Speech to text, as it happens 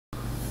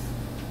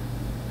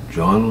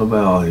John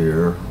Lavelle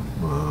here.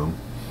 Um,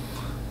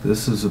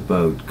 this is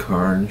about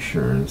car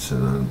insurance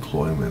and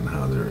unemployment,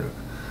 how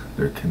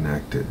they're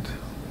connected.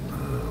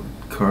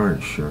 Car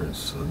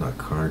insurance, not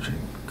car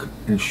insurance,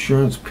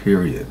 insurance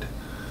period.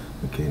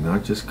 Okay,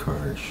 not just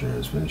car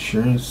insurance, but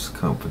insurance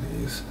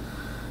companies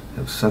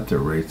have set their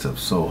rates up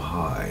so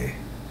high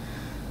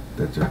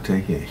that they're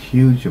taking a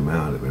huge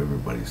amount of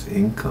everybody's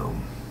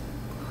income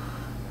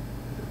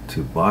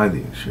to buy the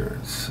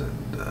insurance.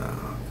 And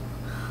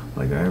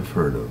like I've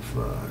heard of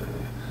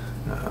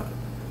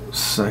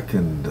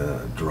second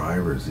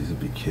drivers, these would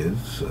be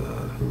kids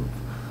who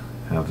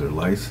have their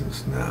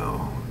license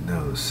now.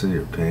 Now the city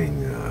are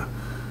paying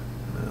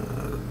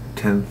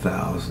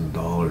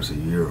 $10,000 a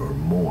year or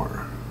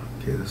more.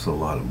 Okay, that's a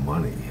lot of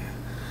money.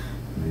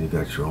 And then you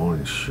got your own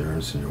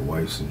insurance and your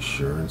wife's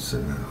insurance,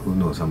 and who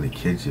knows how many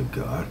kids you've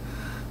got.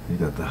 You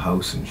got the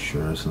house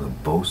insurance and the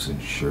boat's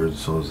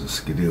insurance, so is the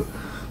skidoo.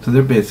 So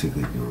they're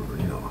basically,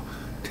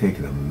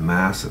 taking a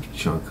massive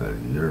chunk out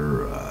of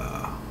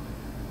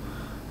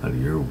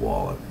your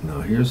wallet.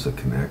 Now here's the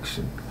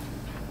connection.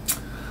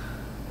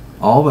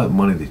 All that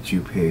money that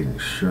you paid in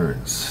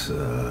insurance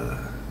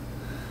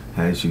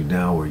has you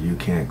now where you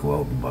can't go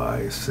out and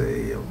buy,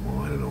 say,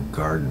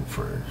 garden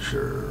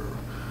furniture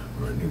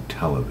or a new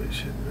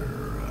television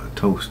or a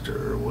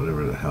toaster or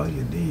whatever the hell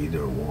you need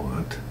or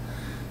want.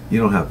 You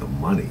don't have the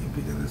money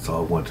because it's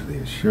all went to the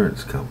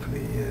insurance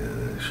company.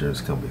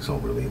 Insurance companies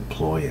don't really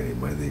employ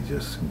anybody. They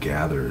just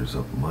gatherers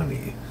up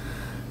money.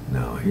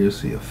 Now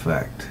here's the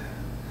effect.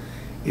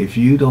 If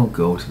you don't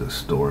go to the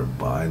store and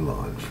buy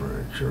lawn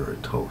furniture or a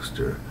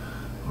toaster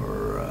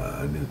or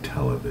a new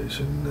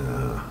television,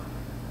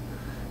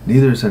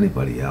 neither is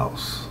anybody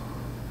else.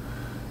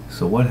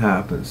 So what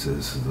happens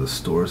is the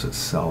stores that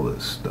sell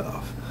this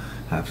stuff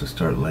have to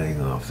start laying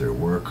off their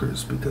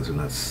workers because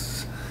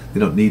they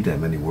don't need that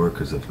many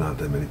workers if not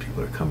that many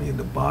people are coming in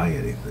to buy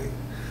anything.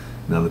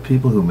 Now the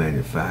people who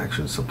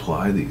manufacture and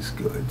supply these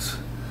goods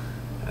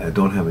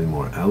don't have any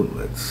more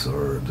outlets,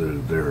 or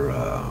their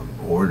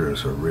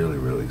orders are really,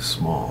 really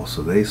small,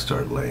 so they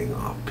start laying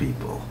off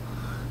people.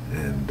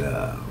 And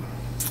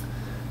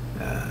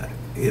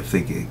if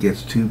it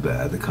gets too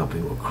bad, the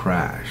company will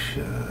crash,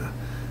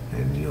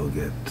 and you'll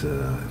get,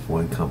 if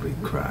one company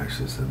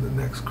crashes, then the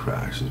next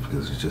crashes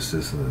because there just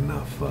isn't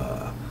enough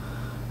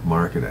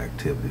market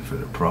activity for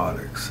their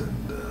products.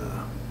 And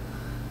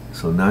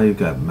so now you've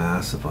got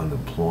massive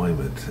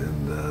unemployment,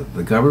 and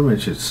the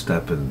government should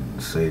step in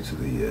and say to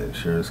the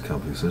insurance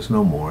companies, there's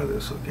no more of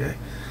this, okay?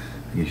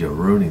 Because you're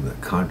ruining the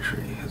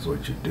country is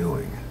what you're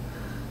doing.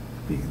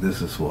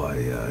 This is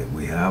why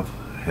we have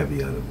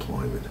heavy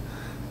unemployment,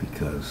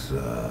 because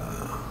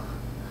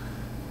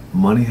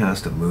money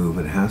has to move,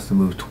 and it has to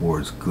move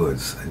towards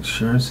goods.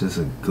 Insurance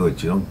isn't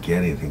goods. You don't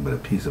get anything but a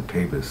piece of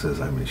paper that says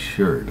I'm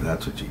insured.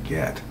 That's what you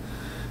get.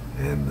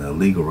 And the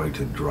legal right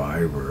to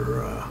drive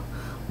or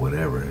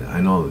whatever.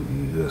 I know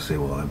you're gonna say,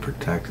 well, I'm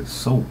protected.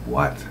 So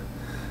what?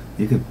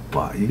 You could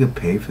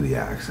pay for the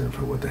accident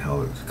for what the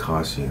hell it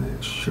costs you in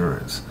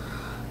insurance.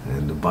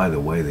 And by the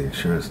way, the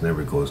insurance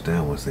never goes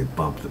down once they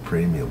bump the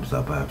premiums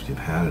up after you've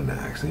had an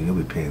accident. You'll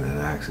be paying that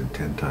accident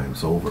 10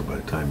 times over by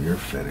the time you're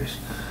finished.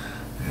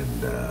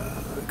 And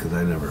because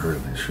I never heard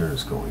of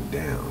insurance going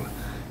down.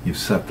 You've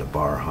set the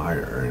bar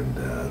higher,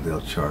 and they'll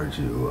charge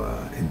you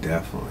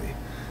indefinitely.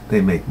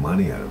 They make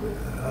money out of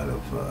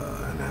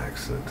an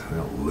accident. They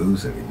don't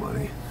lose any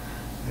money.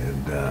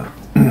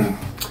 And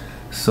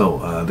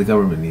so the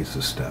government needs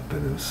to step in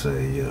and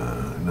say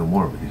no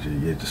more, because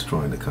you're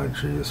destroying the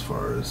country as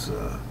far as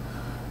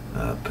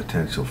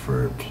potential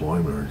for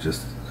employment, or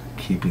just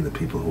keeping the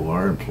people who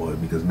are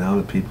employed, because now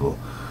the people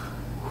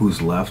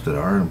who's left that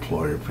are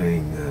employed are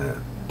paying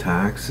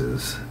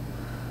taxes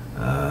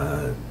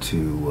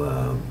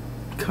to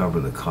cover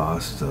the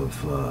cost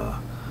of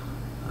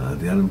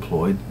the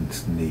unemployed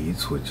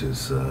needs, which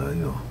is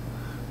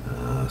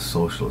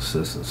social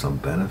assistance, some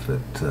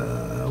benefit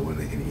where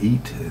they can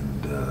eat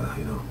and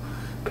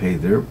pay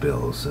their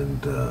bills.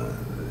 And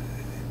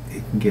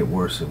it can get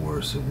worse and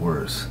worse and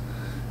worse.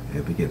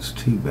 If it gets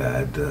too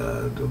bad,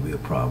 there'll be a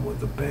problem with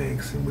the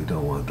banks, and we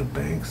don't want the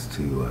banks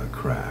to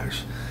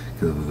crash,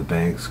 because if the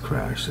banks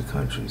crash, the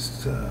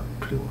country's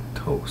pretty well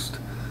toast.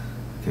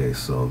 Okay,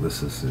 so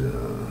this is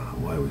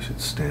why we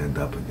should stand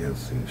up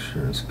against the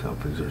insurance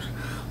companies, or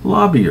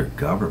lobby your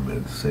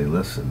government. Say,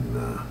 listen,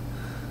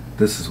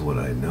 this is what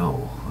I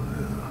know,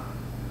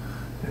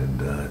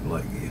 and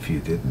like, if you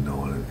didn't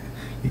know it,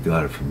 you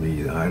got it from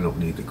me. I don't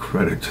need the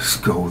credit.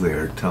 Just go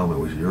there, tell them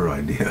it was your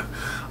idea.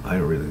 I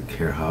don't really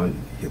care how you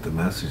get the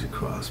message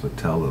across, but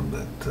tell them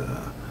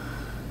that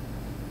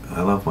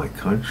I love my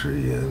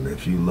country, and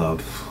if you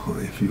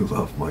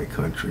love my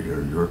country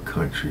or your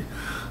country,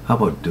 how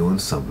about doing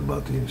something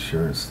about the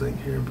insurance thing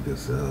here?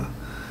 Because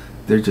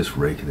they're just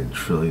raking in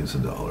trillions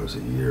of dollars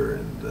a year,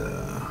 and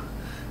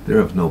they're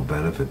of no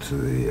benefit to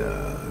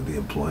the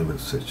employment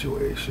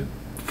situation,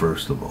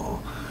 first of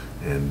all.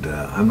 And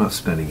I'm not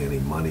spending any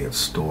money at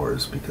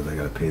stores because I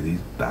got to pay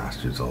these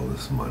bastards all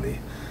this money.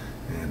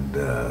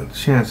 And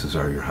chances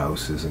are your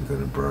house isn't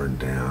going to burn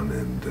down,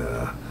 and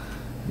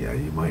yeah,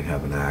 you might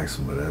have an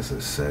accident, but as I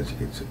said, you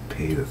get to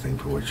pay the thing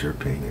for what you're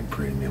paying in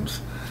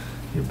premiums.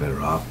 You're better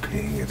off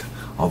paying it.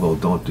 Although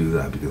don't do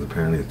that, because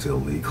apparently it's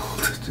illegal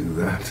to do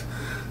that.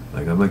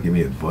 Like, I'm not giving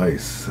you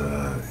advice.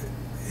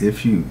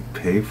 If you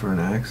pay for an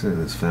accident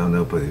and it's found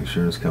out by the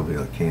insurance company,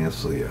 they'll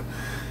cancel you,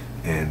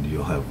 and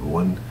you'll have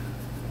one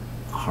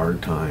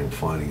hard time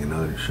finding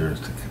another insurance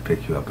to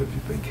pick you up if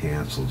you've been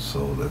canceled.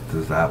 So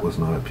that was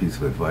not a piece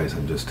of advice.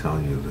 I'm just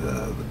telling you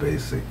the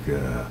basic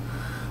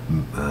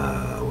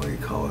what do you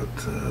call it,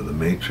 the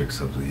matrix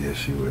of the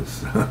issue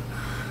is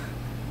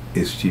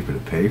it's cheaper to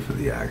pay for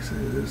the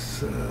accident is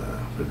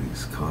for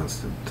these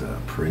constant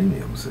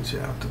premiums that you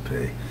have to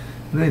pay.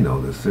 And they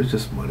know this. They're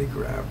just money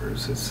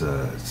grabbers. It's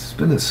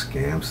been a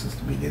scam since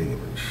the beginning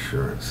of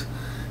insurance.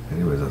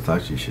 Anyways, I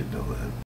thought you should know that.